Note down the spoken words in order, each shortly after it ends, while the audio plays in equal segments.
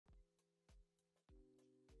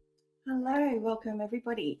Hello, welcome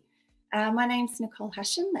everybody. My name's Nicole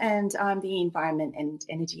Hasham and I'm the Environment and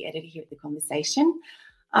Energy Editor here at The Conversation.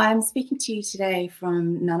 I'm speaking to you today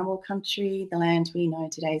from Ngunnawal country, the land we know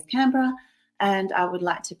today as Canberra, and I would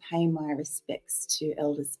like to pay my respects to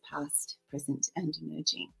elders past, present and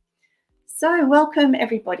emerging. So welcome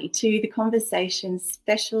everybody to The Conversation's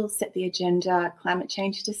special Set the Agenda climate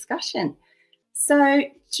change discussion. So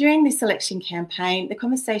during this election campaign, The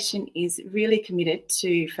Conversation is really committed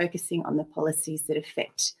to focusing on the policies that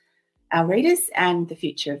affect our readers and the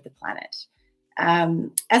future of the planet.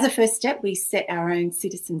 As a first step, we set our own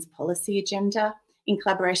citizens policy agenda in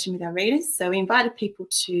collaboration with our readers. So we invited people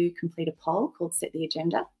to complete a poll called Set the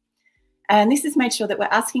Agenda. And this has made sure that we're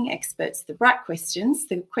asking experts the right questions,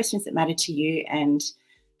 the questions that matter to you, and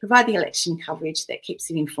provide the election coverage that keeps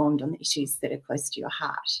you informed on the issues that are close to your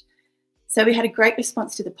heart. So we had a great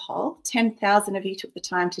response to the poll. 10,000 of you took the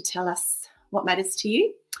time to tell us what matters to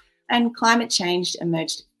you. And climate change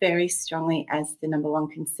emerged very strongly as the #1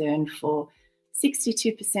 concern for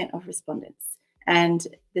 62% of respondents. And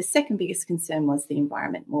the second biggest concern was the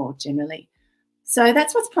environment more generally. So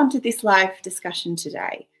that's what's prompted this live discussion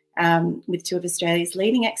today with two of Australia's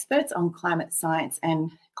leading experts on climate science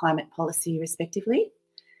and climate policy, respectively.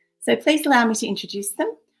 So please allow me to introduce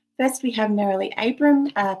them. First, we have Nerilie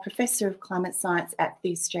Abram, Professor of Climate Science at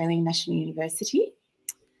the Australian National University.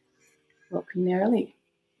 Welcome, Nerilie.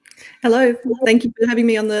 Hello, thank you for having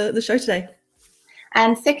me on the show today.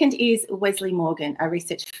 And second is Wesley Morgan, a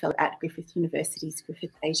research fellow at Griffith University's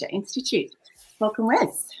Griffith Asia Institute. Welcome,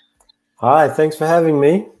 Wes. Hi, thanks for having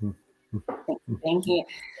me. Thanks for being here.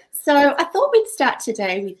 So I thought we'd start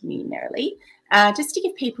today with you, Nerilie, just to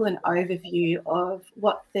give people an overview of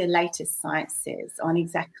what the latest science says on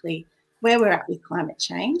exactly where we're at with climate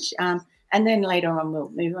change. And then later on,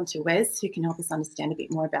 we'll move on to Wes, who can help us understand a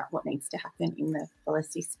bit more about what needs to happen in the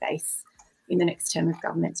policy space in the next term of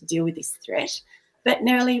government to deal with this threat. But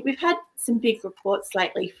Nerilie, we've had some big reports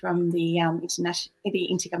lately from the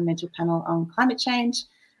Intergovernmental Panel on Climate Change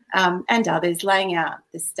and others laying out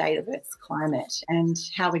the state of Earth's climate and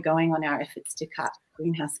how we're going on our efforts to cut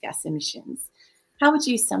greenhouse gas emissions. How would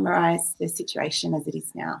you summarise the situation as it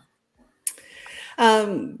is now?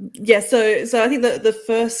 So I think that the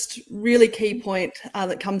first really key point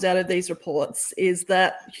that comes out of these reports is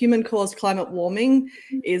that human-caused climate warming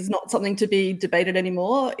is not something to be debated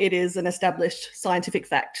anymore. It is an established scientific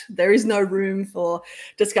fact. There is no room for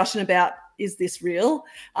discussion about, is this real?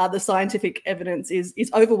 The scientific evidence is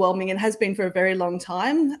overwhelming and has been for a very long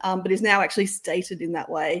time, but is now actually stated in that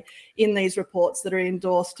way in these reports that are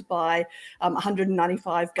endorsed by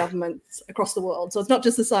 195 governments across the world. So it's not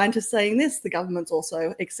just the scientists saying this, the governments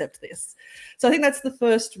also accept this. So I think that's the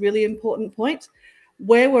first really important point.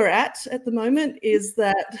 Where we're at the moment is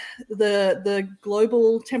that the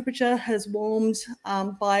global temperature has warmed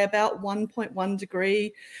by about 1.1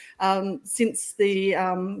 degree since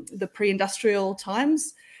the pre-industrial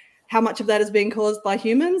times. How much of that is being caused by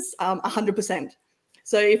humans? 100%.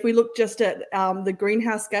 So if we look just at the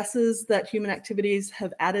greenhouse gases that human activities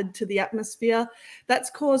have added to the atmosphere, that's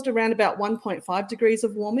caused around about 1.5 degrees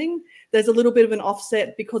of warming. There's a little bit of an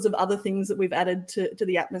offset because of other things that we've added to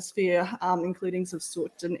the atmosphere, including some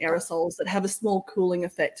soot and aerosols that have a small cooling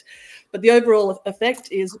effect. But the overall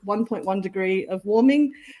effect is 1.1 degree of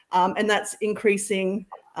warming, and that's increasing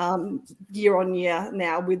year on year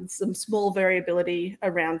now with some small variability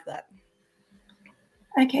around that.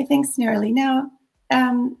 Okay, thanks, Nerilie. Now,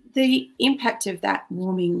 the impact of that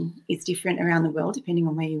warming is different around the world, depending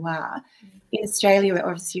on where you are. In Australia,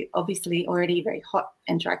 we're obviously already a very hot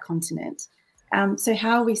and dry continent. So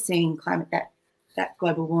how are we seeing that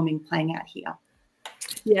global warming playing out here?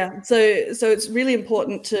 Yeah, so it's really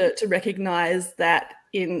important to recognise that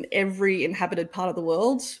in every inhabited part of the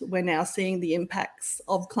world, we're now seeing the impacts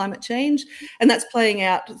of climate change, and that's playing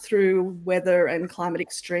out through weather and climate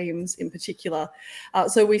extremes in particular.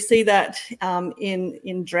 So we see that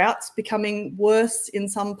in droughts becoming worse in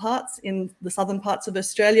some parts, in the southern parts of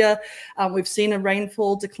Australia. We've seen a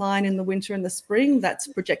rainfall decline in the winter and the spring. That's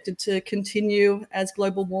projected to continue as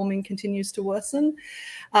global warming continues to worsen.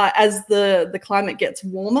 As the climate gets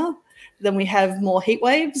warmer, then we have more heat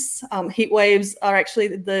waves. Heat waves are actually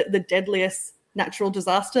the deadliest natural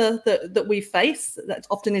disaster that we face. That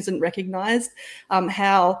often isn't recognised,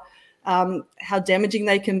 how damaging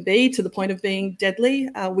they can be to the point of being deadly.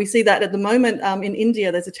 We see that at the moment in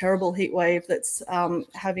India. There's a terrible heat wave that's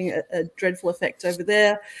having a dreadful effect over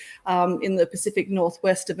there. In the Pacific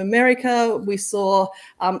Northwest of America, we saw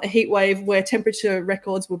a heat wave where temperature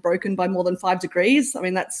records were broken by more than 5 degrees. I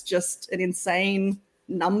mean, that's just an insane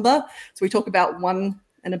number. So we talk about one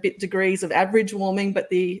and a bit degrees of average warming, but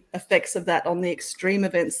the effects of that on the extreme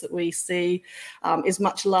events that we see is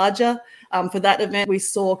much larger. For that event, we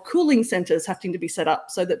saw cooling centres having to be set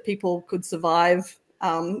up so that people could survive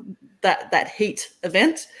that heat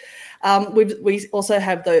event. We also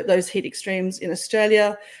have those heat extremes in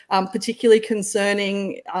Australia, particularly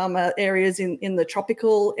concerning areas in the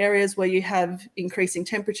tropical areas where you have increasing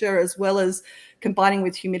temperature as well as combining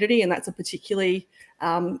with humidity, and that's a particularly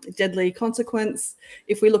deadly consequence.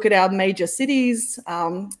 If we look at our major cities,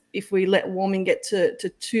 if we let warming get to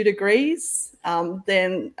 2 degrees,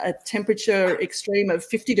 then a temperature extreme of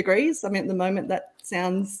 50 degrees, I mean, at the moment that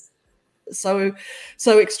sounds so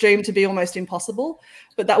extreme to be almost impossible,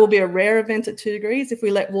 but that will be a rare event at 2 degrees. If we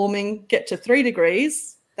let warming get to 3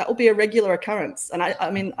 degrees, that will be a regular occurrence. And I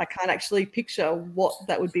mean, I can't actually picture what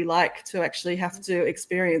that would be like to actually have to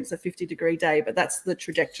experience a 50-degree day, but that's the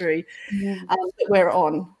trajectory that we're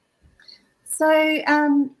on. So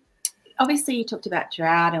obviously you talked about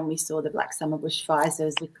drought, and we saw the Black Summer bushfires. There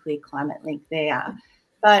was a clear climate link there.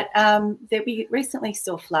 But we recently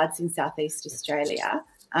saw floods in Southeast Australia.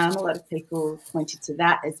 A lot of people pointed to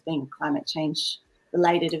that as being a climate change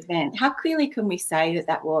related event. How clearly can we say that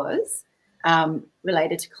that was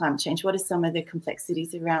related to climate change? What are some of the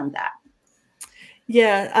complexities around that?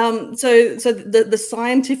 Yeah, so the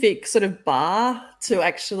scientific sort of bar to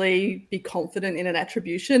actually be confident in an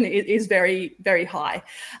attribution is very, very high.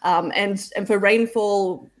 And for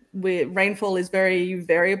rainfall, rainfall is very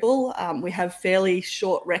variable. We have fairly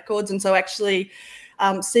short records. And so actually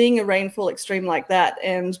seeing a rainfall extreme like that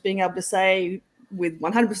and being able to say with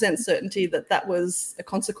 100% certainty that that was a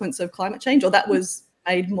consequence of climate change, or that was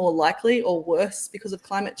made more likely or worse because of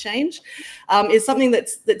climate change, is something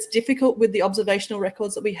that's difficult with the observational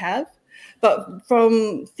records that we have. But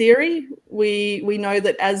from theory, we know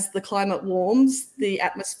that as the climate warms, the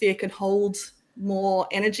atmosphere can hold more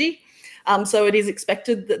energy. So it is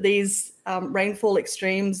expected that these rainfall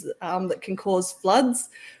extremes that can cause floods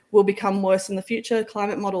will become worse in the future.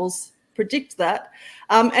 Climate models predict that.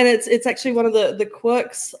 And it's actually one of the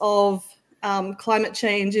quirks of climate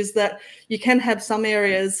change is that you can have some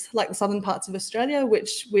areas like the southern parts of Australia,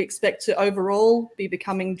 which we expect to overall be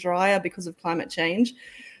becoming drier because of climate change.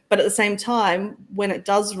 But at the same time, when it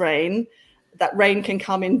does rain, that rain can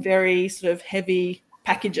come in very sort of heavy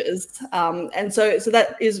packages. And so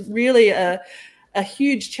that is really a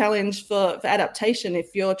huge challenge for adaptation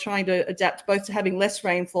if you're trying to adapt both to having less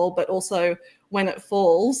rainfall, but also when it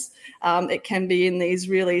falls, it can be in these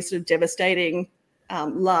really sort of devastating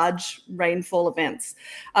large rainfall events.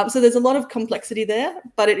 So there's a lot of complexity there,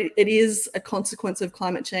 but it is a consequence of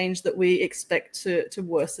climate change that we expect to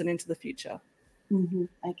worsen into the future. Mm-hmm.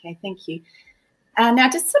 Okay, thank you. Now,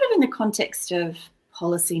 just sort of in the context of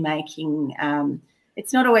policy making,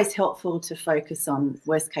 it's not always helpful to focus on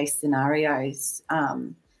worst case scenarios.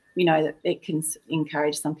 We know that it can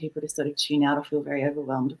encourage some people to sort of tune out or feel very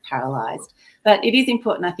overwhelmed or paralysed. But it is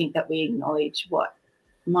important, I think, that we acknowledge what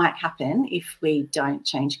might happen if we don't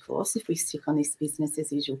change course, if we stick on this business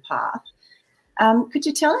as usual path. Could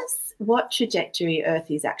you tell us what trajectory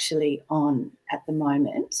Earth is actually on at the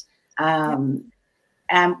moment, and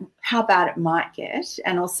how bad it might get,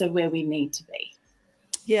 and also where we need to be?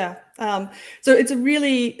 Yeah, so it's a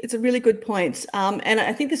really good point, and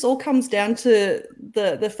I think this all comes down to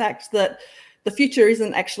the fact that the future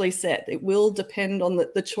isn't actually set. It will depend on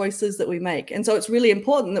the choices that we make, and so it's really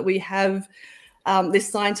important that we have this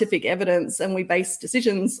scientific evidence, and we base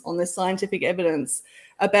decisions on this scientific evidence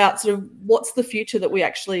about sort of what's the future that we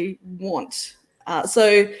actually want.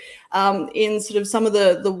 So in sort of some of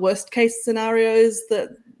the worst case scenarios that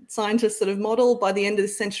scientists sort of model, by the end of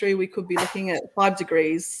this century, we could be looking at 5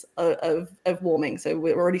 degrees of warming. So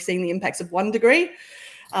we're already seeing the impacts of 1 degree.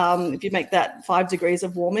 If you make that 5 degrees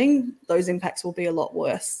of warming, those impacts will be a lot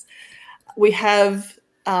worse. We have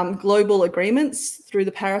global agreements through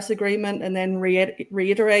the Paris Agreement, and then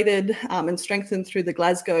reiterated and strengthened through the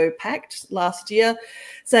Glasgow Pact last year,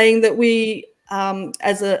 saying that we,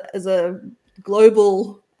 as a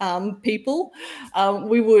global people,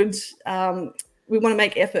 we want to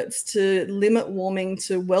make efforts to limit warming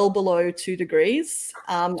to well below 2 degrees,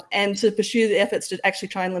 and to pursue the efforts to actually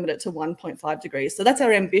try and limit it to 1.5 degrees. So that's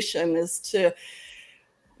our ambition,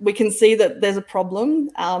 we can see that there's a problem.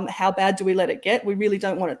 How bad do we let it get? We really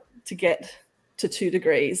don't want it to get to 2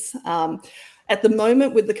 degrees. At the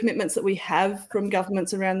moment, with the commitments that we have from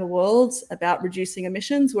governments around the world about reducing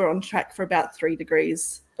emissions, we're on track for about 3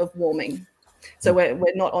 degrees of warming. So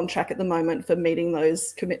we're not on track at the moment for meeting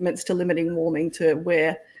those commitments to limiting warming to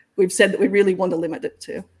where we've said that we really want to limit it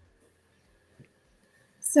to.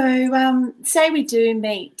 So say we do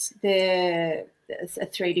meet the a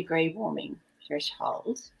 3-degree warming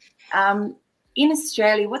threshold. In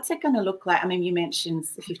Australia, what's it going to look like? I mean, you mentioned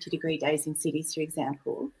the 50-degree days in cities, for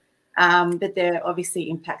example, but there obviously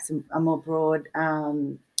impacts are more broad.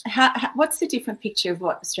 What's the different picture of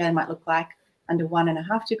what Australia might look like under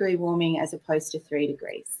 1.5-degree warming as opposed to 3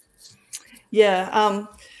 degrees? Yeah.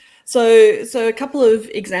 So a couple of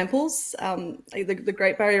examples. The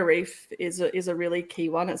Great Barrier Reef is a really key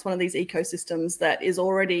one. It's one of these ecosystems that is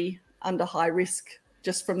already under high risk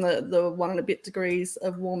just from the 1 and a bit degrees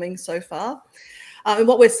of warming so far. And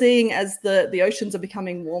what we're seeing as the oceans are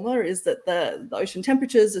becoming warmer is that the ocean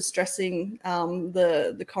temperatures are stressing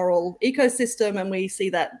the coral ecosystem, and we see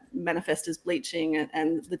that manifest as bleaching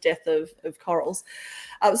and the death of corals.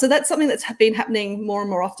 So that's something that's been happening more and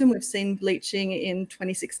more often. We've seen bleaching in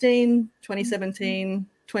 2016, 2017,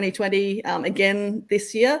 2020, again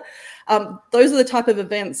this year. Those are the type of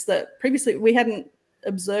events that previously we hadn't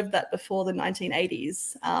observed that before the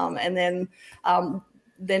 1980s. And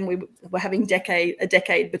then we were having a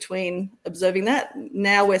decade between observing that.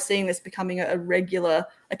 Now we're seeing this becoming a regular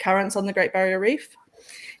occurrence on the Great Barrier Reef.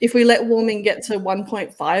 If we let warming get to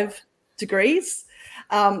 1.5 degrees,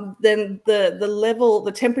 then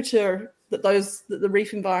the temperature that the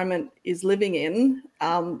reef environment is living in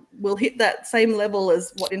will hit that same level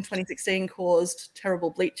as what in 2016 caused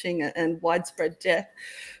terrible bleaching and widespread death.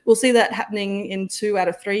 We'll see that happening in 2 out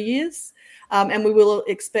of 3 years. And we will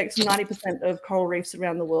expect 90% of coral reefs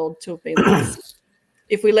around the world to have been lost.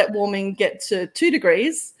 If we let warming get to 2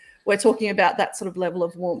 degrees, we're talking about that sort of level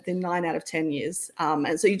of warmth in 9 out of 10 years.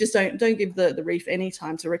 And so you just don't give the reef any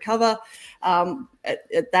time to recover.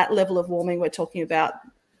 At that level of warming, we're talking about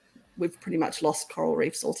we've pretty much lost coral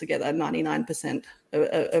reefs altogether. 99%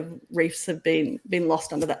 of reefs have been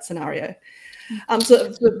lost under that scenario. So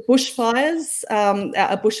the bushfires,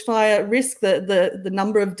 a bushfire risk, the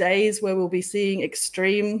number of days where we'll be seeing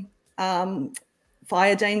extreme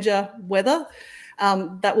fire danger weather,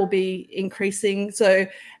 that will be increasing. So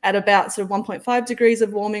at about sort of 1.5 degrees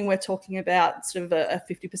of warming, we're talking about sort of a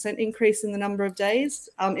 50% increase in the number of days.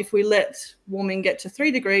 If we let warming get to 3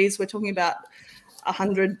 degrees, we're talking about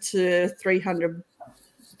 100 to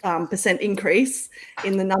 300% increase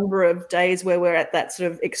in the number of days where we're at that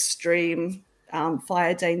sort of extreme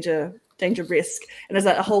fire danger risk. And there's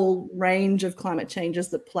a whole range of climate changes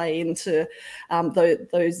that play into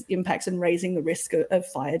those impacts and raising the risk of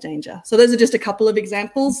fire danger. So those are just a couple of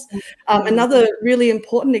examples. Another really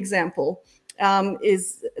important example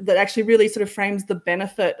is that actually really sort of frames the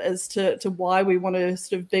benefit as to why we want to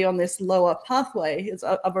sort of be on this lower pathway. As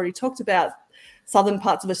I've already talked about, southern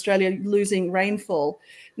parts of Australia losing rainfall.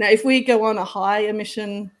 Now, if we go on a high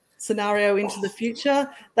emission scenario into the future,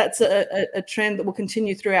 that's a trend that will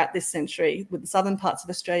continue throughout this century, with the southern parts of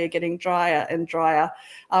Australia getting drier and drier,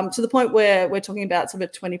 to the point where we're talking about sort of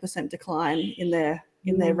a 20% decline in their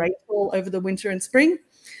rainfall over the winter and spring.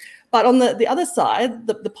 But on the other side,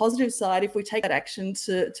 the positive side, if we take that action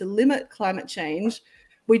to limit climate change,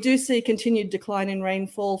 we do see continued decline in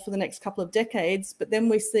rainfall for the next couple of decades, but then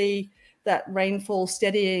we see that rainfall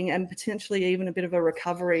steadying and potentially even a bit of a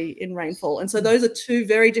recovery in rainfall. And so those are two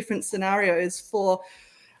very different scenarios for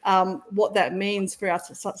what that means for our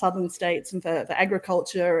southern states and for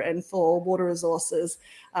agriculture and for water resources.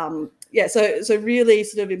 So really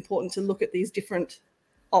sort of important to look at these different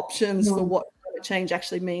options for what climate change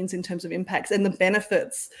actually means in terms of impacts and the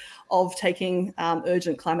benefits of taking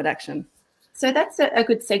urgent climate action. So that's a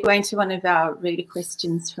good segue into one of our reader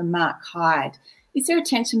questions from Mark Hyde. Is there a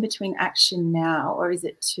tension between action now, or is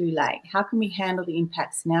it too late? How can we handle the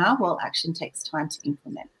impacts now while action takes time to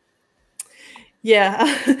implement?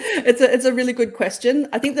 Yeah, it's a really good question.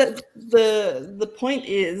 I think that the point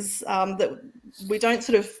is that we don't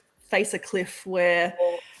sort of face a cliff where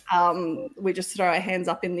we just throw our hands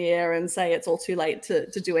up in the air and say it's all too late to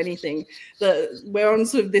do anything. We're on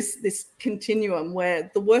sort of this continuum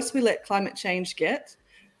where the worse we let climate change get,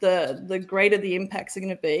 the greater the impacts are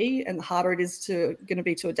going to be, and the harder it is going to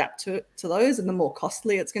be to adapt to those, and the more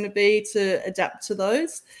costly it's going to be to adapt to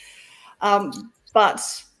those.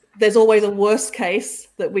 But there's always a worst case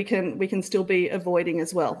that we can still be avoiding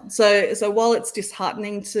as well. So while it's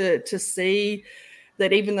disheartening to see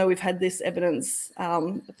that even though we've had this evidence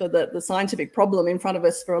for the scientific problem in front of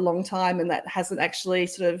us for a long time, and that hasn't actually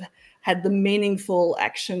sort of had the meaningful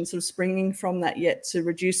action sort of springing from that yet to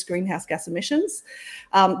reduce greenhouse gas emissions,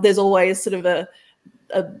 there's always sort of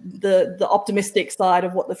the optimistic side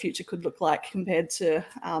of what the future could look like compared to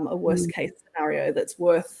a worst case scenario that's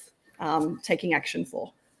worth taking action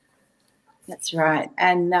for. That's right.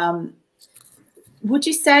 And would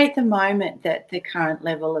you say at the moment that the current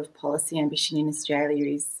level of policy ambition in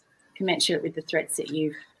Australia is commensurate with the threats that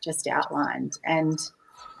you've just outlined. And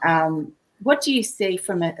what do you see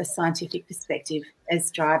from a scientific perspective as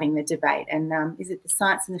driving the debate? And is it the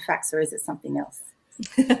science and the facts, or is it something else?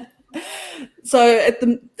 So at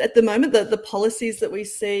the moment, the policies that we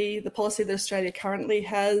see, the policy that Australia currently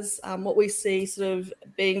has, what we see sort of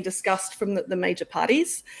being discussed from the major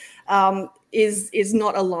parties is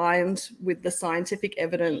not aligned with the scientific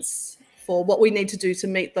evidence for what we need to do to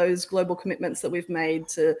meet those global commitments that we've made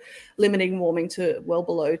to limiting warming to well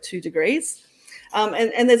below 2 degrees.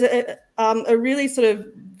 And there's a really sort of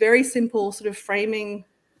very simple sort of framing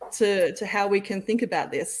to how we can think about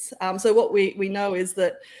this. So what we know is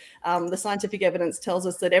that the scientific evidence tells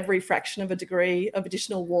us that every fraction of a degree of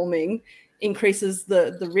additional warming increases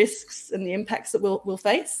the risks and the impacts that we'll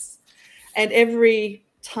face. And every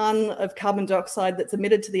tonne of carbon dioxide that's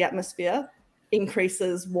emitted to the atmosphere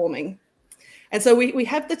increases warming. And so we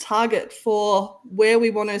have the target for where we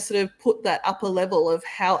want to sort of put that upper level of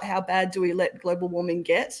how bad do we let global warming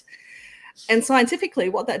get. And scientifically,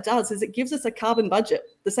 what that does is it gives us a carbon budget,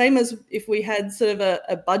 the same as if we had sort of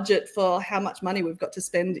a budget for how much money we've got to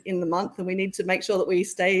spend in the month, and we need to make sure that we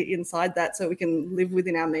stay inside that so we can live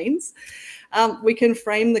within our means. We can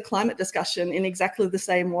frame the climate discussion in exactly the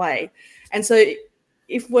same way. And so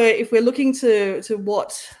if we're looking to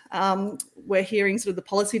what we're hearing sort of the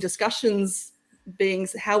policy discussions being,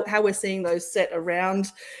 how we're seeing those set around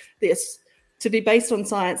this, to be based on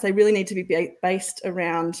science, they really need to be based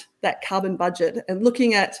around that carbon budget and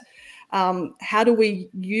looking at how do we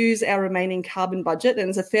use our remaining carbon budget, and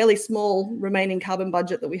it's a fairly small remaining carbon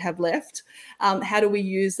budget that we have left. How do we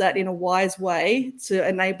use that in a wise way to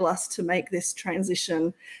enable us to make this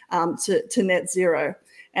transition to net zero?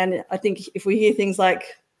 And I think if we hear things like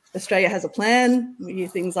Australia has a plan, we hear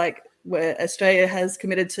things like where Australia has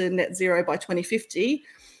committed to net zero by 2050,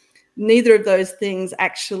 neither of those things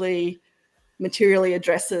actually materially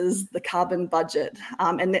addresses the carbon budget,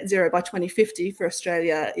 and net zero by 2050 for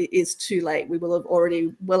Australia is too late. We will have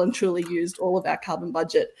already well and truly used all of our carbon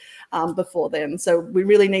budget before then. So we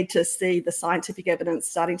really need to see the scientific evidence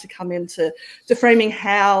starting to come into framing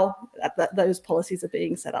how those policies are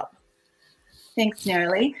being set up. Thanks,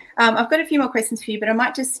 Nerilie. I've got a few more questions for you, but I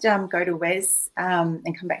might just go to Wes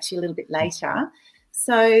and come back to you a little bit later.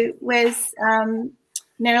 So Wes,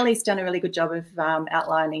 Nerilie's done a really good job of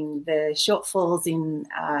outlining the shortfalls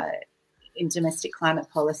in domestic climate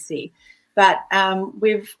policy, but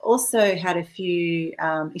we've also had a few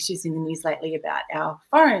issues in the news lately about our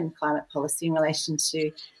foreign climate policy in relation to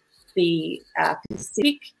the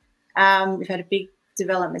Pacific. We've had a big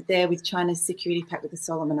development there with China's security pact with the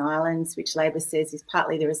Solomon Islands, which Labor says is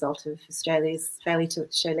partly the result of Australia's failure to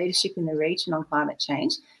show leadership in the region on climate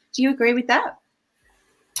change. Do you agree with that?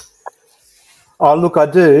 Oh, look, I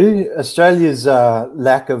do. Australia's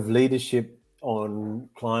lack of leadership on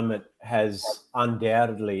climate has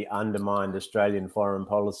undoubtedly undermined Australian foreign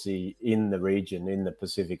policy in the region, in the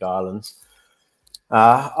Pacific Islands.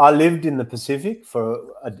 I lived in the Pacific for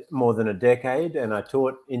more than a decade, and I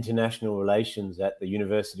taught international relations at the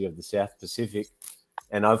University of the South Pacific,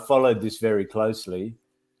 and I've followed this very closely.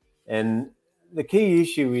 And the key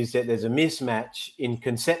issue is that there's a mismatch in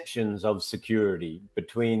conceptions of security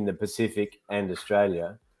between the Pacific and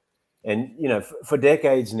Australia. And, you know, for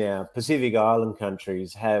decades now, Pacific Island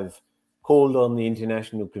countries have called on the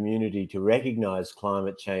international community to recognize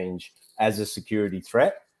climate change as a security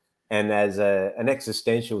threat and as an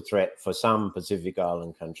existential threat for some Pacific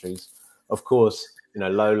Island countries. Of course, you know,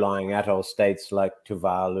 low-lying atoll states like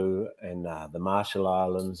Tuvalu and the Marshall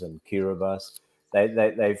Islands and Kiribati,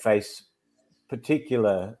 they face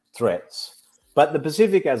particular threats. But the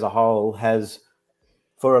Pacific as a whole has,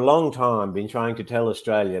 for a long time, been trying to tell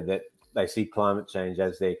Australia that they see climate change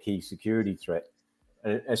as their key security threat.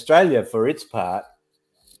 And Australia, for its part,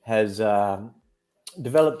 has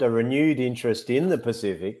developed a renewed interest in the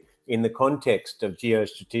Pacific in the context of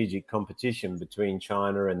geostrategic competition between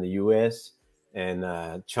China and the US and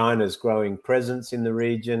China's growing presence in the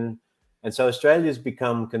region. And so Australia's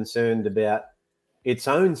become concerned about its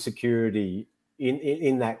own security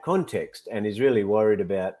in that context, and is really worried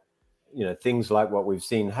about, you know, things like what we've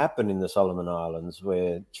seen happen in the Solomon Islands,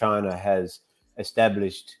 where China has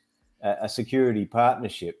established a security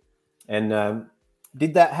partnership. And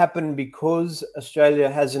did that happen because Australia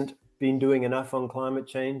hasn't been doing enough on climate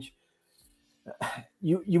change?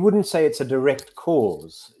 You wouldn't say it's a direct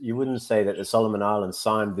cause. You wouldn't say that the Solomon Islands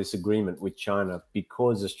signed this agreement with China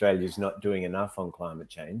because Australia is not doing enough on climate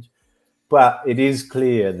change. But it is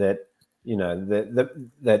clear that, you know,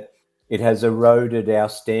 that it has eroded our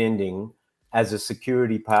standing as a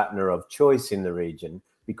security partner of choice in the region,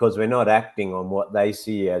 because we're not acting on what they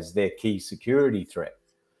see as their key security threat.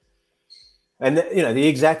 And the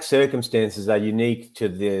exact circumstances are unique to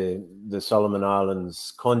the Solomon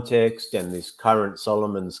Islands context and this current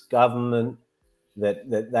Solomon's government,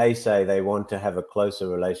 that they say they want to have a closer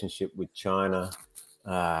relationship with China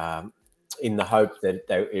in the hope that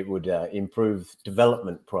it would improve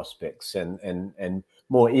development prospects and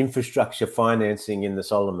more infrastructure financing in the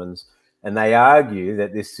Solomons. And they argue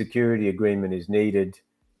that this security agreement is needed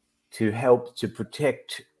to help to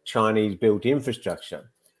protect Chinese-built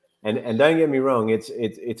infrastructure. And don't get me wrong,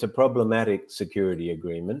 it's a problematic security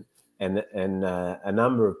agreement, and a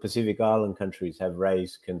number of Pacific Island countries have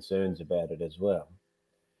raised concerns about it as well.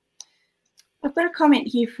 I've got a comment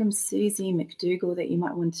here from Susie McDougall that you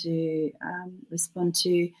might want to respond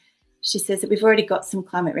to. She says that we've already got some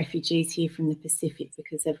climate refugees here from the Pacific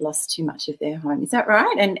because they've lost too much of their home. Is that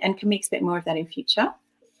right? And can we expect more of that in future?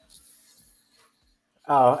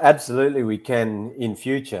 Oh, absolutely, we can in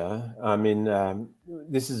future. I mean,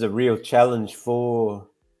 this is a real challenge for,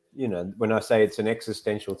 when I say it's an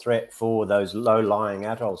existential threat for those low-lying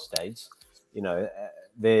atoll states,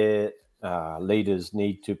 their leaders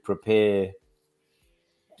need to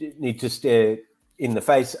stare in the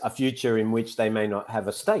face a future in which they may not have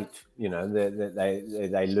a state.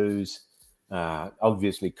 They lose,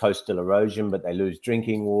 obviously, coastal erosion, but they lose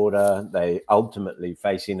drinking water. They ultimately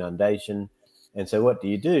face inundation. And so what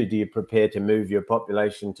do? Do you prepare to move your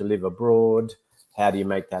population to live abroad? How do you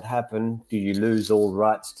make that happen? Do you lose all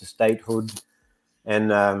rights to statehood?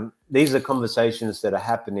 And these are conversations that are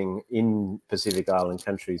happening in Pacific Island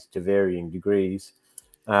countries to varying degrees.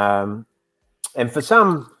 And for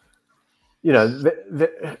some,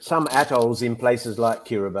 some atolls in places like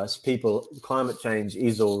Kiribati, climate change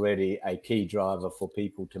is already a key driver for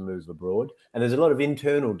people to move abroad. And there's a lot of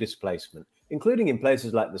internal displacement, including in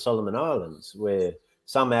places like the Solomon Islands, where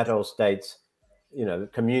some atoll states,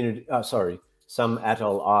 some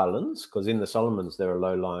atoll islands, because in the Solomons there are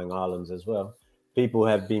low-lying islands as well, people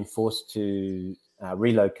have been forced to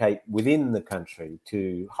relocate within the country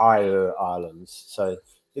to higher islands. So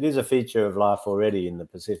it is a feature of life already in the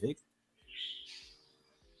Pacific.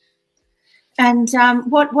 And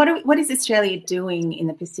what is Australia doing in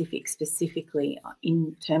the Pacific specifically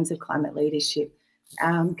in terms of climate leadership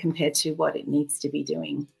compared to what it needs to be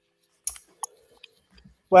doing?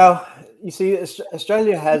 Well, you see,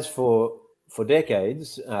 Australia has for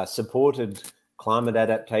decades supported climate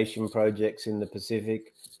adaptation projects in the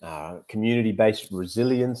Pacific, community-based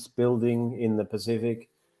resilience building in the Pacific.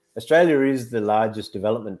 Australia is the largest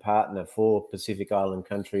development partner for Pacific Island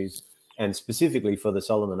countries, and specifically for the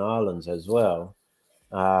Solomon Islands as well.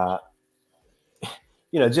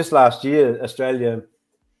 Just last year, Australia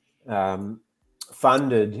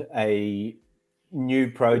funded a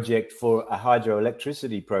new project for a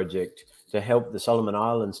hydroelectricity project to help the Solomon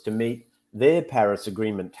Islands to meet their Paris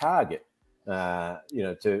Agreement target. So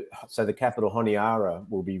the capital Honiara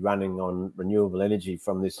will be running on renewable energy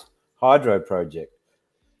from this hydro project.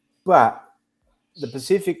 But the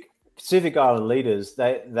Pacific Island leaders,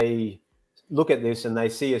 they look at this and they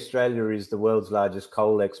see Australia is the world's largest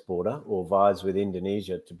coal exporter, or vies with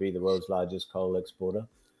Indonesia to be the world's largest coal exporter.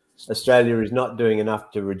 Australia is not doing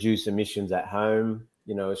enough to reduce emissions at home.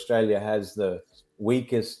 Australia has the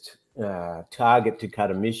weakest target to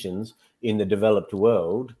cut emissions in the developed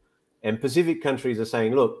world. And Pacific countries are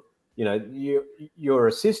saying, look, your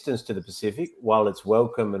assistance to the Pacific, while it's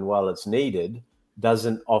welcome and while it's needed,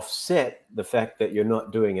 doesn't offset the fact that you're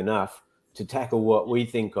not doing enough to tackle what we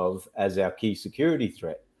think of as our key security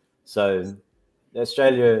threat. So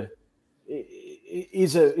Australia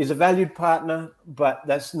is a valued partner, but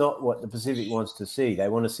that's not what the Pacific wants to see. They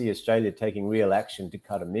want to see Australia taking real action to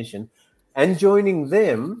cut emission and joining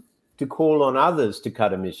them to call on others to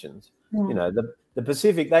cut emissions. The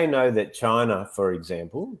Pacific, they know that China, for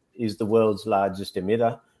example, is the world's largest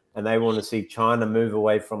emitter, and they want to see China move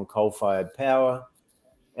away from coal-fired power,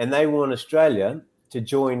 and they want Australia to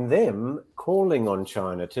join them calling on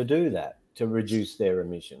China to do that, to reduce their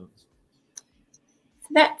emissions.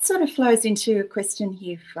 That sort of flows into a question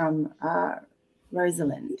here from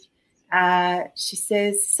Rosalind. She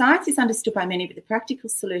says, science is understood by many, but the practical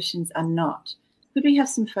solutions are not. Could we have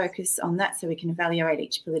some focus on that so we can evaluate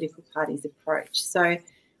each political party's approach? So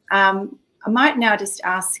I might now just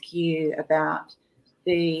ask you about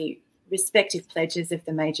the respective pledges of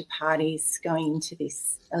the major parties going into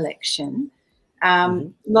this election. A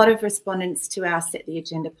lot of respondents to our Set the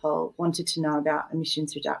Agenda poll wanted to know about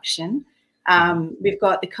emissions reduction. We've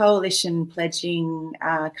got the coalition pledging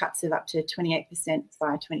cuts of up to 28%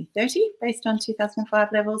 by 2030 based on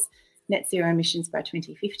 2005 levels, net zero emissions by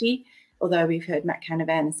 2050. although we've heard Matt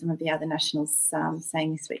Canavan and some of the other nationals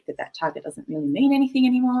saying this week that that target doesn't really mean anything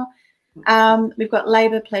anymore. We've got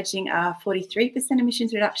Labor pledging a 43%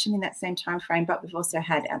 emissions reduction in that same time frame, but we've also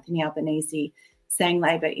had Anthony Albanese saying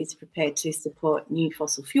Labor is prepared to support new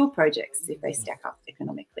fossil fuel projects if they stack up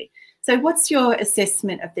economically. So what's your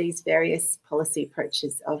assessment of these various policy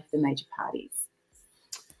approaches of the major parties?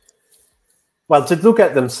 Well, to look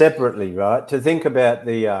at them separately, right, to think about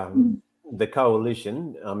the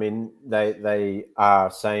coalition, I mean, they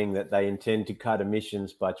are saying that they intend to cut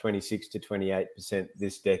emissions by 26 to 28%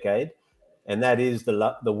 this decade. And that is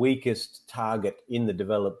the weakest target in the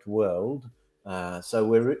developed world.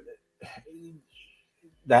 So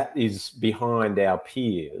that is behind our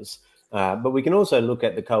peers. But we can also look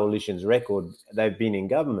at the coalition's record. They've been in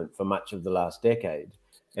government for much of the last decade,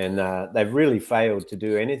 and they've really failed to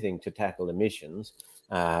do anything to tackle emissions.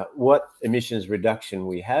 What emissions reduction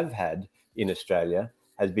we have had in Australia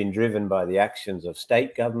has been driven by the actions of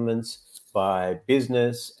state governments, by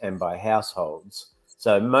business, and by households.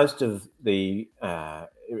 So most of the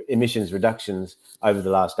emissions reductions over the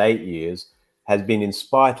last 8 years has been in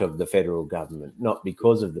spite of the federal government, not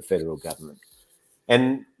because of the federal government.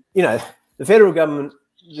 And, you know, the federal government,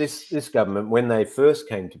 this government, when they first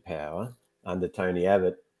came to power under Tony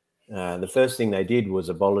Abbott, the first thing they did was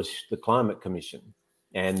abolish the Climate Commission.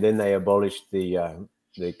 And then they abolished the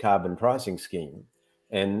carbon pricing scheme.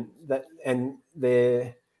 And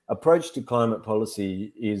their approach to climate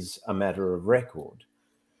policy is a matter of record.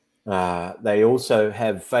 They also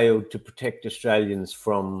have failed to protect Australians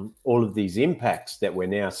from all of these impacts that we're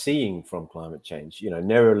now seeing from climate change. You know,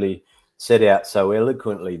 Nerilie set out so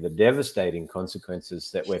eloquently the devastating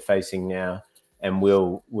consequences that we're facing now, and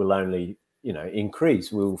will only, you know,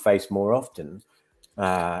 increase. We'll face more often.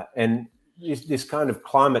 And this kind of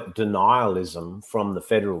climate denialism from the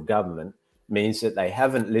federal government means that they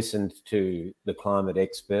haven't listened to the climate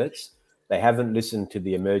experts. They haven't listened to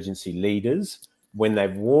the emergency leaders when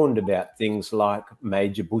they've warned about things like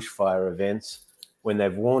major bushfire events, when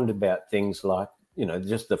they've warned about things like, you know,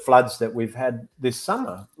 just the floods that we've had this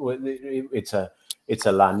summer. It's a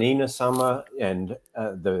La Nina summer, and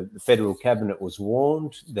the federal cabinet was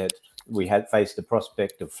warned that we had faced the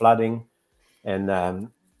prospect of flooding. And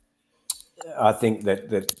I think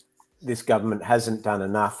that this government hasn't done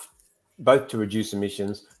enough both to reduce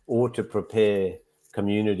emissions or to prepare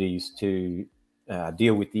communities to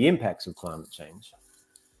deal with the impacts of climate change.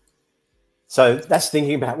 So that's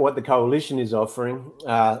thinking about what the coalition is offering.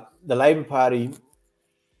 The Labor Party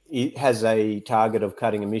has a target of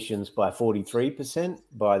cutting emissions by 43%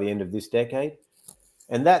 by the end of this decade.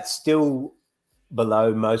 And that's still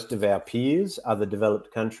below most of our peers, other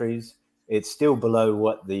developed countries. It's still below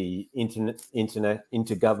what the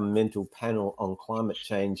Intergovernmental Panel on Climate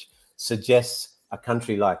Change suggests a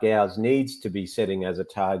country like ours needs to be setting as a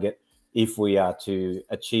target if we are to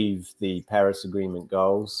achieve the Paris Agreement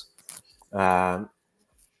goals.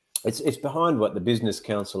 It's behind what the Business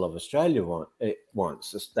Council of Australia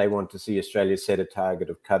wants. They want to see Australia set a target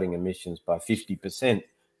of cutting emissions by 50%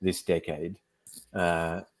 this decade.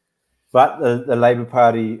 But the Labor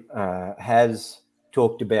Party has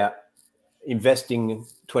talked about investing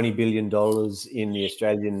 $20 billion in the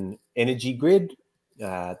Australian energy grid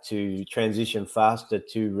to transition faster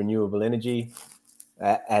to renewable energy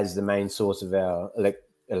as the main source of our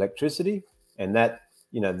electricity. And that,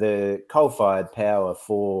 you know, the coal-fired power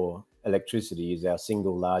for electricity is our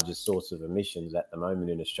single largest source of emissions at the moment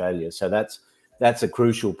in Australia. So that's a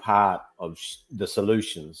crucial part of the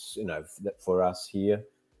solutions, you know, for us here.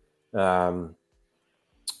 And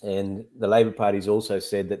the Labor Party's also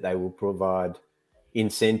said that they will provide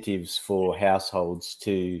incentives for households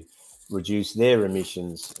to reduce their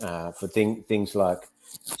emissions for things like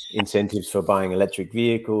incentives for buying electric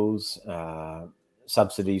vehicles,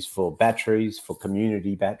 subsidies for batteries, for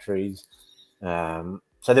community batteries.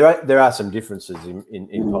 So there are some differences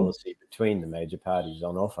in policy between the major parties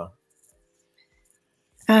on offer.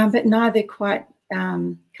 But neither quite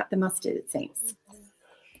cut the mustard, it seems.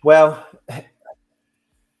 Well,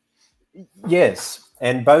 yes,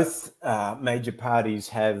 and both major parties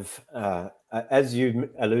have, as you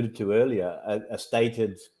alluded to earlier, a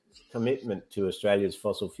stated commitment to Australia's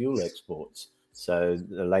fossil fuel exports. So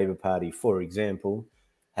the Labor Party, for example,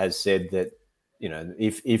 has said that, you know,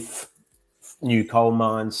 if new coal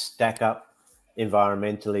mines stack up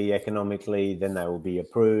environmentally, economically, then they will be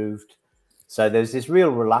approved. So there's this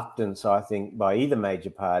real reluctance, I think, by either major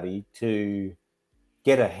party to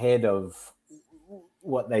get ahead of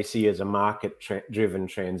what they see as a market-driven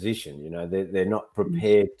transition. You know, they're not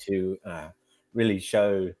prepared to really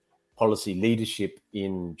show policy leadership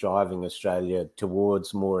in driving Australia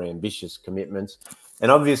towards more ambitious commitments. And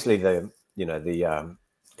obviously the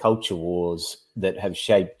culture wars that have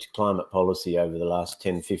shaped climate policy over the last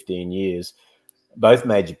 10, 15 years, both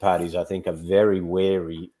major parties, I think, are very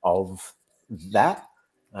wary of that.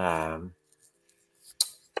 But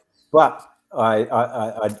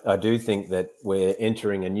I do think that we're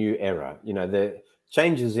entering a new era. You know, the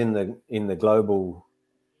changes in the global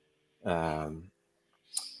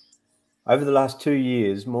over the last 2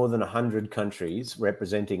 years, more than 100 countries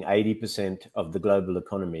representing 80% of the global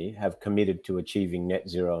economy have committed to achieving net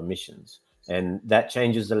zero emissions. And that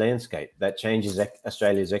changes the landscape. That changes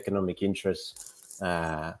Australia's economic interests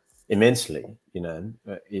immensely. You know,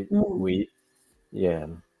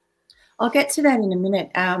 I'll get to that in a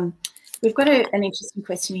minute. We've got an interesting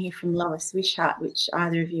question here from Lois Wishart, which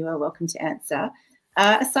either of you are welcome to answer.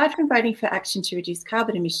 Aside from voting for action to reduce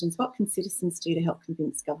carbon emissions, what can citizens do to help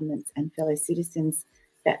convince governments and fellow citizens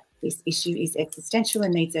that this issue is existential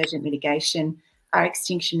and needs urgent mitigation? Are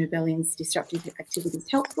Extinction Rebellion's disruptive activities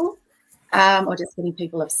helpful, or just getting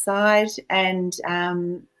people offside? And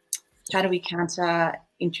how do we counter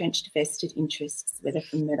entrenched vested interests, whether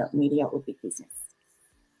from media or big business?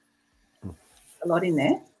 A lot in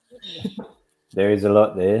there. There is a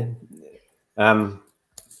lot there.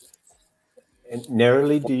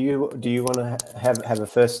 Nerilie, do you want to have a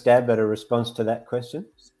first stab at a response to that question?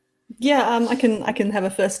 Yeah, I can have a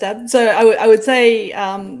first stab. So I would say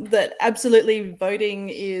that absolutely voting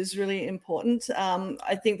is really important.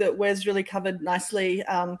 I think that Wes really covered nicely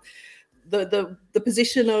the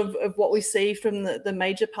position of what we see from the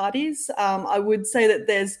major parties. I would say that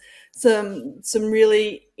there's some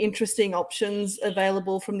really interesting options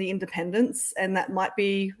available from the independents, and that might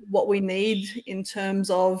be what we need in terms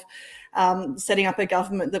of setting up a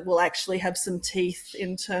government that will actually have some teeth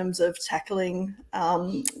in terms of tackling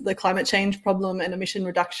the climate change problem and emission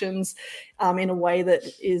reductions in a way that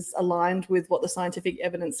is aligned with what the scientific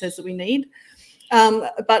evidence says that we need.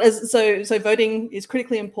 So voting is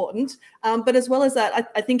critically important. But as well as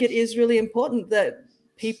that, I think it is really important that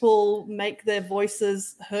people make their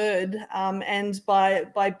voices heard. And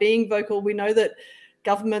by being vocal, we know that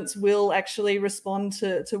governments will actually respond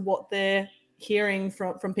to what they're hearing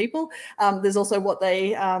from people. There's also what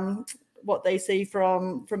they see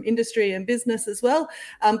from industry and business as well.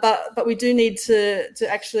 But we do need to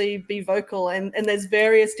actually be vocal, and there's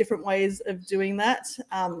various different ways of doing that.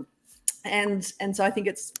 And so I think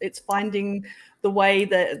it's finding the way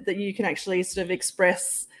that you can actually sort of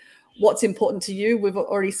express what's important to you. We've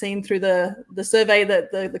already seen through the survey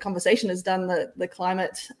that the conversation has done that the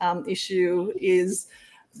climate issue is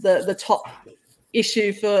the top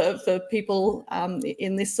issue for people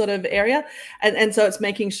in this sort of area, and so it's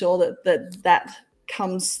making sure that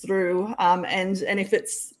comes through, and if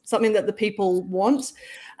it's something that the people want,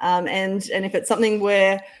 and if it's something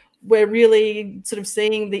where we're really sort of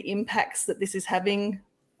seeing the impacts that this is having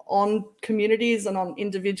on communities and on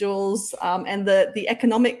individuals, and the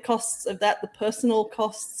economic costs of that, the personal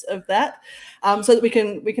costs of that, so that we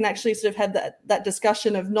can actually sort of have that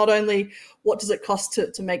discussion of not only what does it cost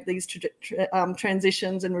to make these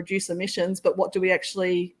transitions and reduce emissions, but what do we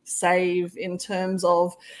actually save in terms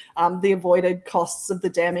of the avoided costs of the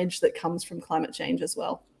damage that comes from climate change as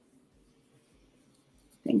well.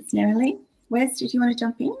 Thanks, Nerilie. Wes, did you want to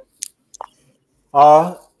jump in?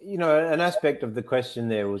 You know, an aspect of the question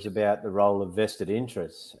there was about the role of vested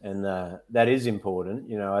interests, and that is important.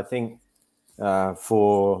 You know, I think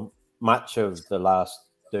for much of the last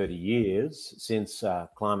 30 years, since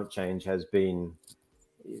climate change has been,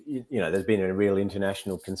 you know, there's been a real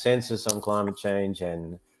international consensus on climate change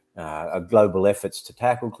and global efforts to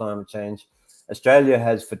tackle climate change, Australia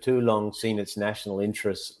has for too long seen its national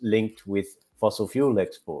interests linked with fossil fuel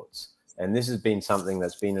exports. And this has been something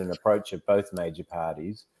that's been an approach of both major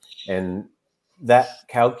parties. And that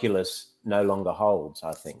calculus no longer holds,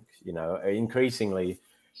 I think. You know, increasingly,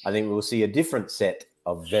 I think we'll see a different set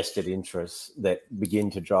of vested interests that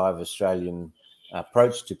begin to drive Australian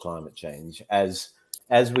approach to climate change as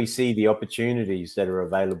we see the opportunities that are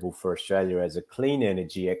available for Australia as a clean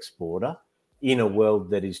energy exporter in a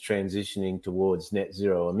world that is transitioning towards net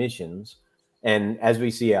zero emissions. And as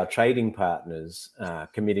we see our trading partners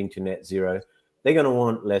committing to net zero, they're going to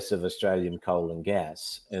want less of Australian coal and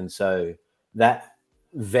gas. And so that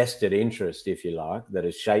vested interest, if you like, that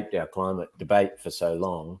has shaped our climate debate for so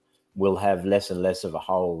long will have less and less of a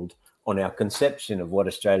hold on our conception of what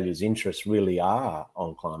Australia's interests really are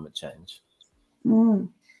on climate change.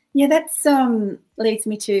 Yeah, that's leads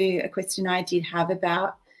me to a question I did have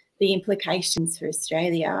about the implications for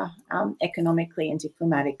Australia economically and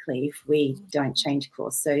diplomatically if we don't change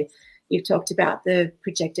course. So you've talked about the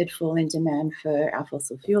projected fall in demand for our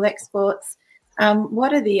fossil fuel exports.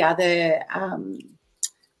 What are the other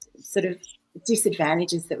sort of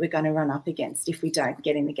disadvantages that we're going to run up against if we don't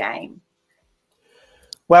get in the game?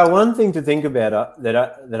 Well, one thing to think about that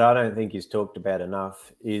I don't think is talked about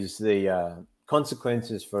enough is the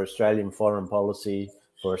consequences for Australian foreign policy,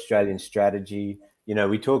 for Australian strategy. You know,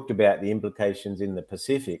 we talked about the implications in the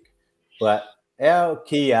Pacific, but our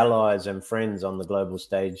key allies and friends on the global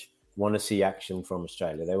stage want to see action from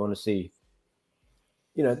Australia. They want to see,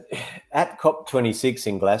 you know, at COP26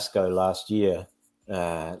 in Glasgow last year,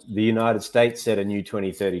 the United States set a new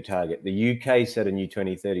 2030 target. The UK set a new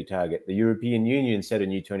 2030 target. The European Union set a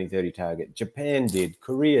new 2030 target. Japan did,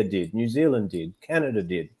 Korea did, New Zealand did, Canada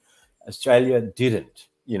did. Australia didn't.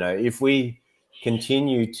 You know, if we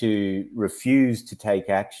continue to refuse to take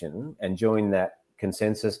action and join that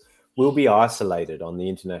consensus, we'll be isolated on the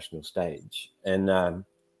international stage. And,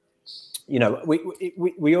 you know,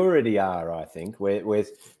 we already are, I think.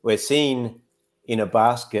 We're seen in a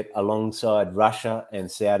basket alongside Russia and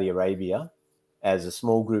Saudi Arabia as a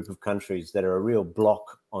small group of countries that are a real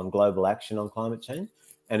block on global action on climate change.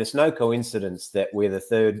 And it's no coincidence that we're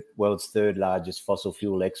the world's third largest fossil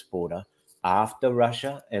fuel exporter after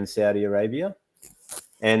Russia and Saudi Arabia.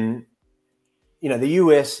 And, you know, the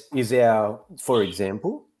US is for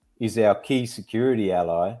example, is our key security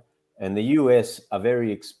ally. And the US are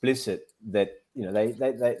very explicit that, you know,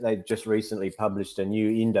 they just recently published a new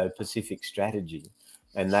Indo-Pacific strategy,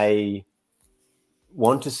 and they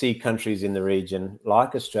want to see countries in the region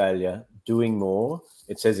like Australia doing more.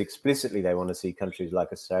 It says explicitly they want to see countries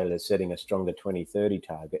like Australia setting a stronger 2030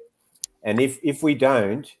 target. And if we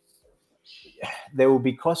don't, there will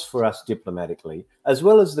be costs for us diplomatically, as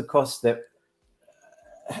well as the costs that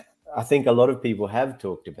I think a lot of people have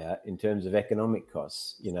talked about in terms of economic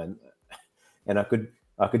costs, you know, and I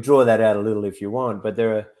could draw that out a little if you want, but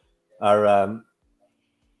there are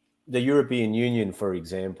the European Union, for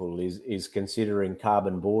example, is considering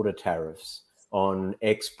carbon border tariffs on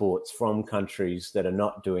exports from countries that are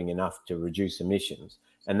not doing enough to reduce emissions.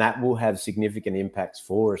 And that will have significant impacts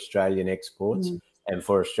for Australian exports and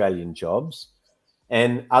for Australian jobs.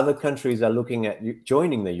 And other countries are looking at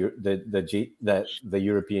joining the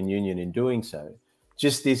European Union in doing so.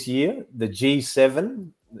 Just this year, the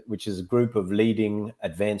G7, which is a group of leading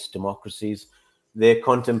advanced democracies, they're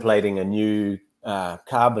contemplating a new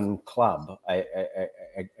carbon club,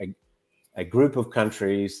 a group of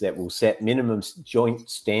countries that will set minimum joint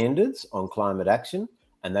standards on climate action,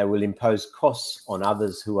 and they will impose costs on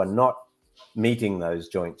others who are not meeting those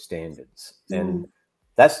joint standards. And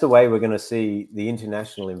that's the way we're going to see the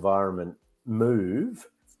international environment move.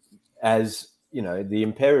 As you know, the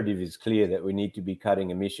imperative is clear that we need to be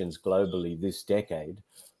cutting emissions globally this decade.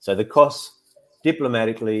 So the costs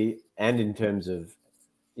diplomatically and in terms of,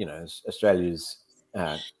 you know, Australia's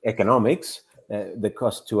economics, the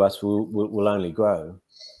cost to us will only grow.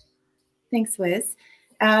 Thanks, Wes.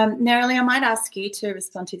 Nerilie, I might ask you to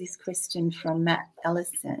respond to this question from Matt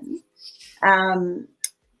Ellison.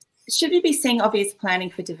 Should we be seeing obvious planning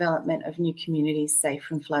for development of new communities safe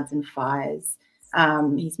from floods and fires?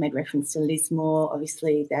 He's made reference to Lismore.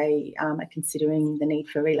 Obviously, they are considering the need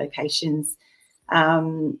for relocations,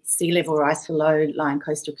 sea level rise for low-lying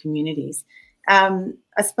coastal communities.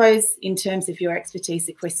 I suppose in terms of your expertise,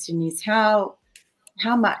 the question is how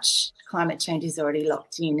much climate change is already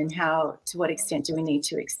locked in, and to what extent do we need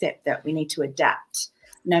to accept that we need to adapt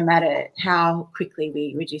no matter how quickly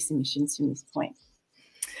we reduce emissions from this point?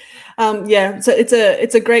 Yeah, so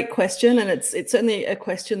it's a great question, and it's certainly a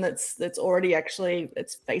question that's already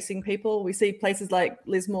it's facing people. We see places like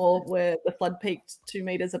Lismore where the flood peaked 2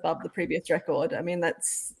 meters above the previous record. I mean,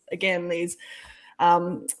 that's again these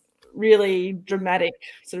really dramatic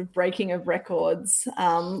sort of breaking of records,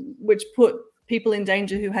 which put people in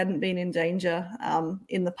danger who hadn't been in danger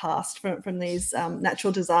in the past from these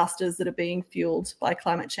natural disasters that are being fueled by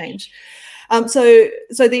climate change. So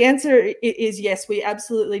the answer is yes, we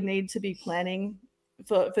absolutely need to be planning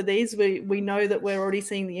for these. We know that we're already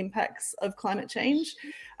seeing the impacts of climate change.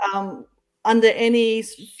 Under any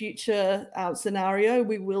future scenario,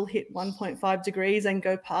 we will hit 1.5 degrees and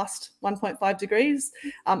go past 1.5 degrees.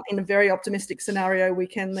 In a very optimistic scenario, we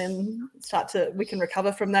can then we can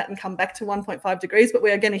recover from that and come back to 1.5 degrees, but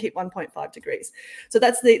we are going to hit 1.5 degrees. So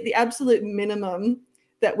that's the absolute minimum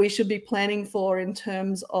that we should be planning for in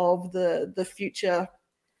terms of the future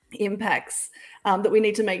impacts, that we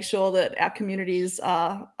need to make sure that our communities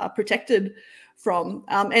are protected from.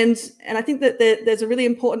 And I think that there's a really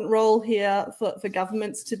important role here for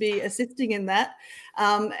governments to be assisting in that.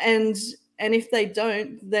 And if they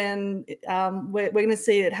don't, then we're going to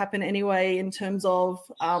see it happen anyway in terms of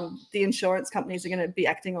the insurance companies are going to be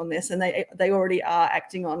acting on this, and they already are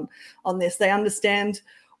acting on this. They understand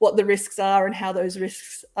what the risks are and how those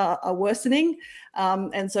risks are worsening.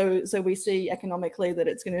 And so we see economically that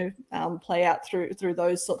it's going to play out through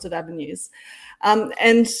those sorts of avenues.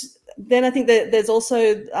 And then I think that there's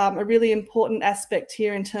also a really important aspect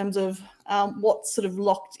here in terms of what's sort of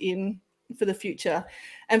locked in for the future.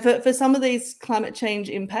 And for some of these climate change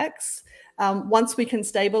impacts, once we can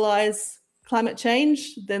stabilize climate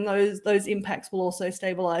change, then those impacts will also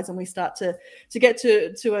stabilize, and we start to get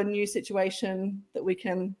to a new situation that we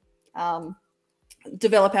can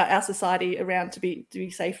develop our society around to be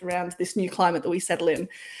safe around this new climate that we settle in.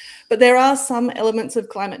 But there are some elements of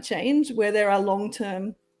climate change where there are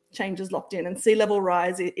long-term changes locked in, and sea level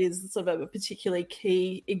rise is sort of a particularly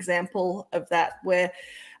key example of that, where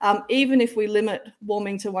even if we limit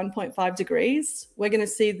warming to 1.5 degrees, we're going to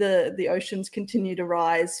see the oceans continue to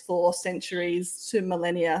rise for centuries to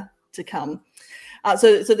millennia to come.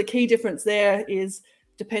 So the key difference there is,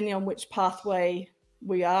 depending on which pathway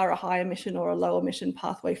we are, a high emission or a low emission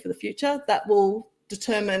pathway for the future, that will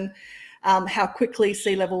determine how quickly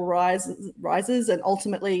sea level rises, and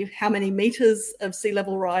ultimately how many meters of sea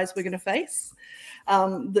level rise we're going to face.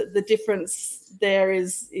 The difference there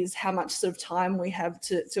is how much sort of time we have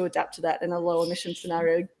to adapt to that, and a low emission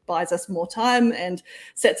scenario buys us more time and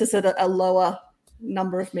sets us at a lower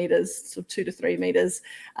number of meters, sort of 2 to 3 meters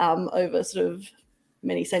over sort of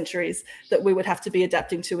many centuries that we would have to be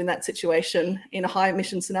adapting to in that situation. In a high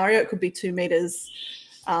emission scenario, it could be 2 meters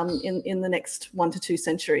in the next 1 to 2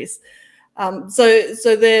 centuries.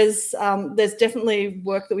 So there's definitely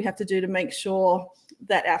work that we have to do to make sure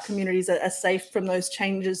that our communities are safe from those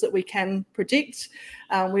changes that we can predict.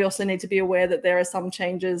 We also need to be aware that there are some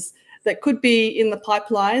changes that could be in the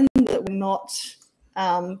pipeline that we're not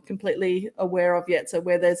completely aware of yet. So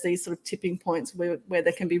where there's these sort of tipping points where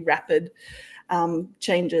there can be rapid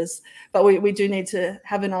changes. But we do need to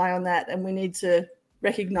have an eye on that, and we need to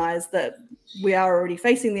recognise that we are already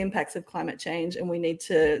facing the impacts of climate change, and we need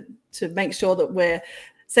to make sure that we're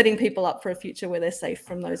setting people up for a future where they're safe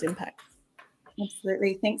from those impacts.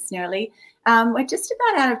 Absolutely. Thanks, Nerilie. We're just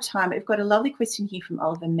about out of time. We've got a lovely question here from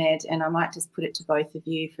Oliver Med, and I might just put it to both of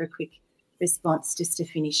you for a quick response just to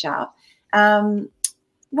finish up.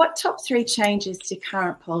 What top 3 changes to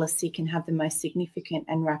current policy can have the most significant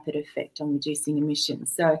and rapid effect on reducing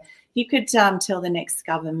emissions? So if you could tell the next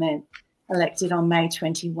government elected on May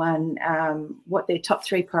 21 what their top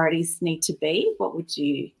 3 priorities need to be, what would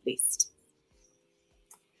you list?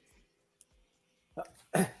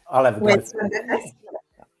 I'll have a go.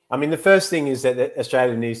 I mean, the first thing is that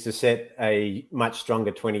Australia needs to set a much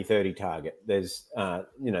stronger 2030 target. There's,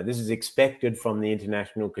 this is expected from the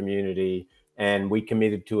international community, and we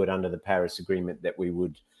committed to it under the Paris Agreement that we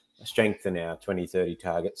would strengthen our 2030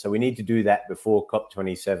 target. So we need to do that before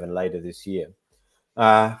COP27 later this year.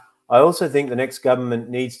 I also think the next government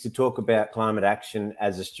needs to talk about climate action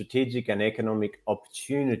as a strategic and economic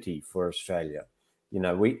opportunity for Australia.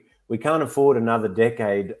 We can't afford another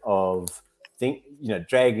decade of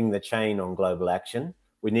dragging the chain on global action.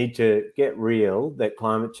 We need to get real that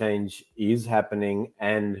climate change is happening,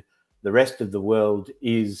 and the rest of the world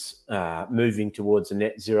is moving towards a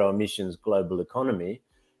net zero emissions global economy.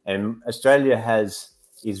 And Australia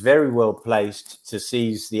is very well placed to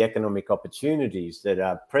seize the economic opportunities that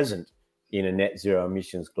are present in a net zero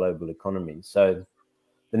emissions global economy. So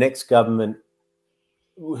the next government,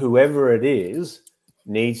 whoever it is,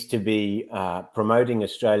 needs to be promoting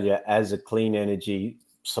Australia as a clean energy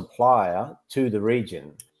supplier to the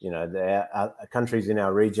region. There are countries in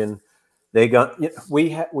our region.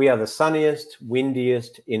 We are the sunniest,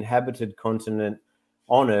 windiest inhabited continent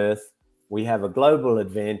on Earth. We have a global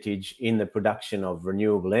advantage in the production of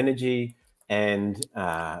renewable energy and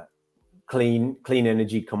clean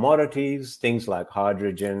energy commodities, things like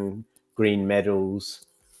hydrogen, green metals,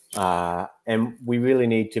 and we really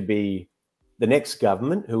need to be. The next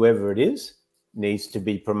government, whoever it is, needs to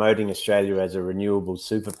be promoting Australia as a renewable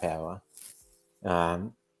superpower.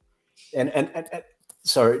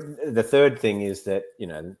 Sorry, the third thing is that,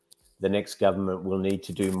 the next government will need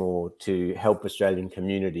to do more to help Australian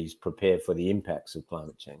communities prepare for the impacts of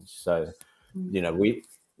climate change. So,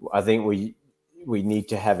 I think we need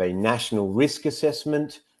to have a national risk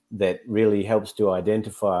assessment that really helps to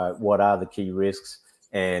identify what are the key risks,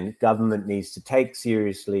 and government needs to take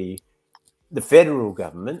seriously. The federal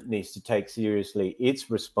government needs to take seriously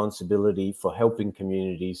its responsibility for helping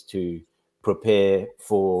communities to prepare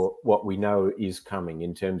for what we know is coming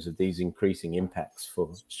in terms of these increasing impacts for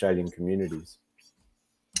Australian communities.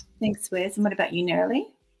 Thanks, Wes. And what about you, Nerilie?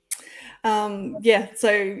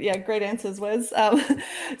 Great answers, Wes.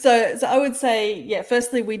 So I would say,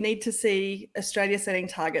 firstly, we need to see Australia setting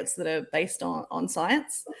targets that are based on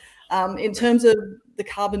science. In terms of the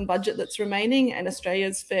carbon budget that's remaining and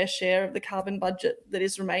Australia's fair share of the carbon budget that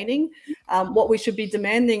is remaining, what we should be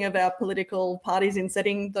demanding of our political parties in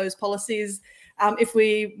setting those policies, if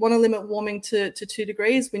we want to limit warming to 2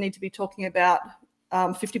 degrees, we need to be talking about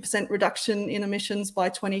 50% reduction in emissions by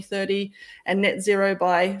 2030 and net zero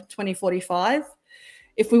by 2045.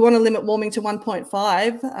 If we want to limit warming to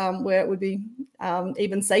 1.5, where it would be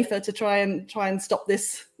even safer to try and stop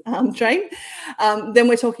this train, then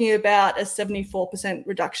we're talking about a 74%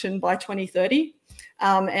 reduction by 2030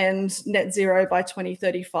 and net zero by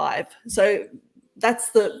 2035. So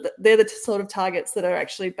they're the sort of targets that are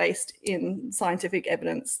actually based in scientific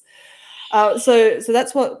evidence. So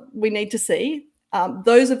that's what we need to see.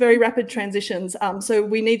 Those are very rapid transitions. So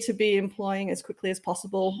we need to be employing as quickly as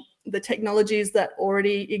possible the technologies that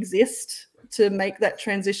already exist to make that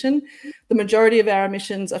transition. The majority of our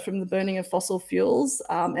emissions are from the burning of fossil fuels,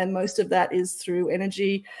 and most of that is through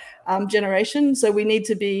energy generation. So we need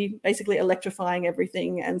to be basically electrifying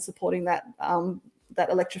everything and supporting that, that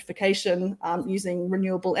electrification using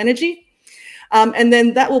renewable energy. And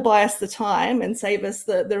then that will buy us the time and save us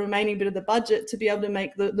the remaining bit of the budget to be able to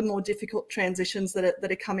make the more difficult transitions that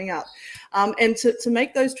are coming up. And to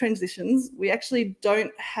make those transitions, we actually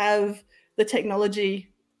don't have the technology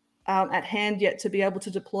at hand yet to be able to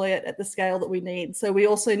deploy it at the scale that we need. So we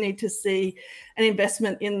also need to see an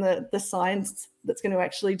investment in the science that's going to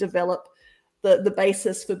actually develop the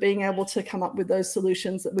basis for being able to come up with those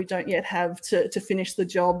solutions that we don't yet have to finish the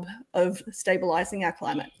job of stabilising our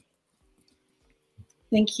climate.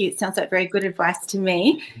 Thank you. It sounds like very good advice to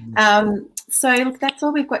me. So look, that's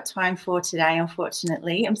all we've got time for today,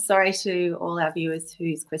 unfortunately. I'm sorry to all our viewers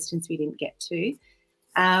whose questions we didn't get to.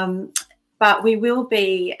 But we will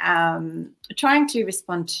be trying to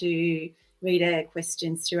respond to reader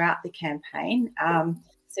questions throughout the campaign.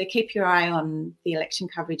 So keep your eye on the election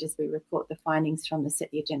coverage as we report the findings from the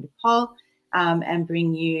Set the Agenda poll and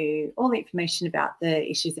bring you all the information about the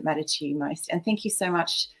issues that matter to you most. And thank you so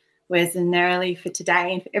much, Wes and Nerilie, for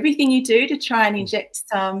today and for everything you do to try and inject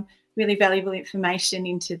some really valuable information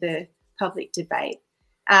into the public debate.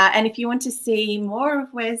 And if you want to see more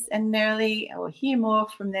of Wes and Nerilie or hear more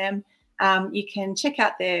from them, you can check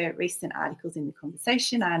out their recent articles in The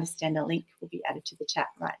Conversation. I understand a link will be added to the chat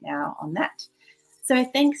right now on that. So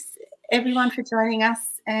thanks, everyone, for joining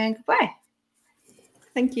us, and goodbye.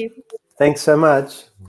 Thank you. Thanks so much.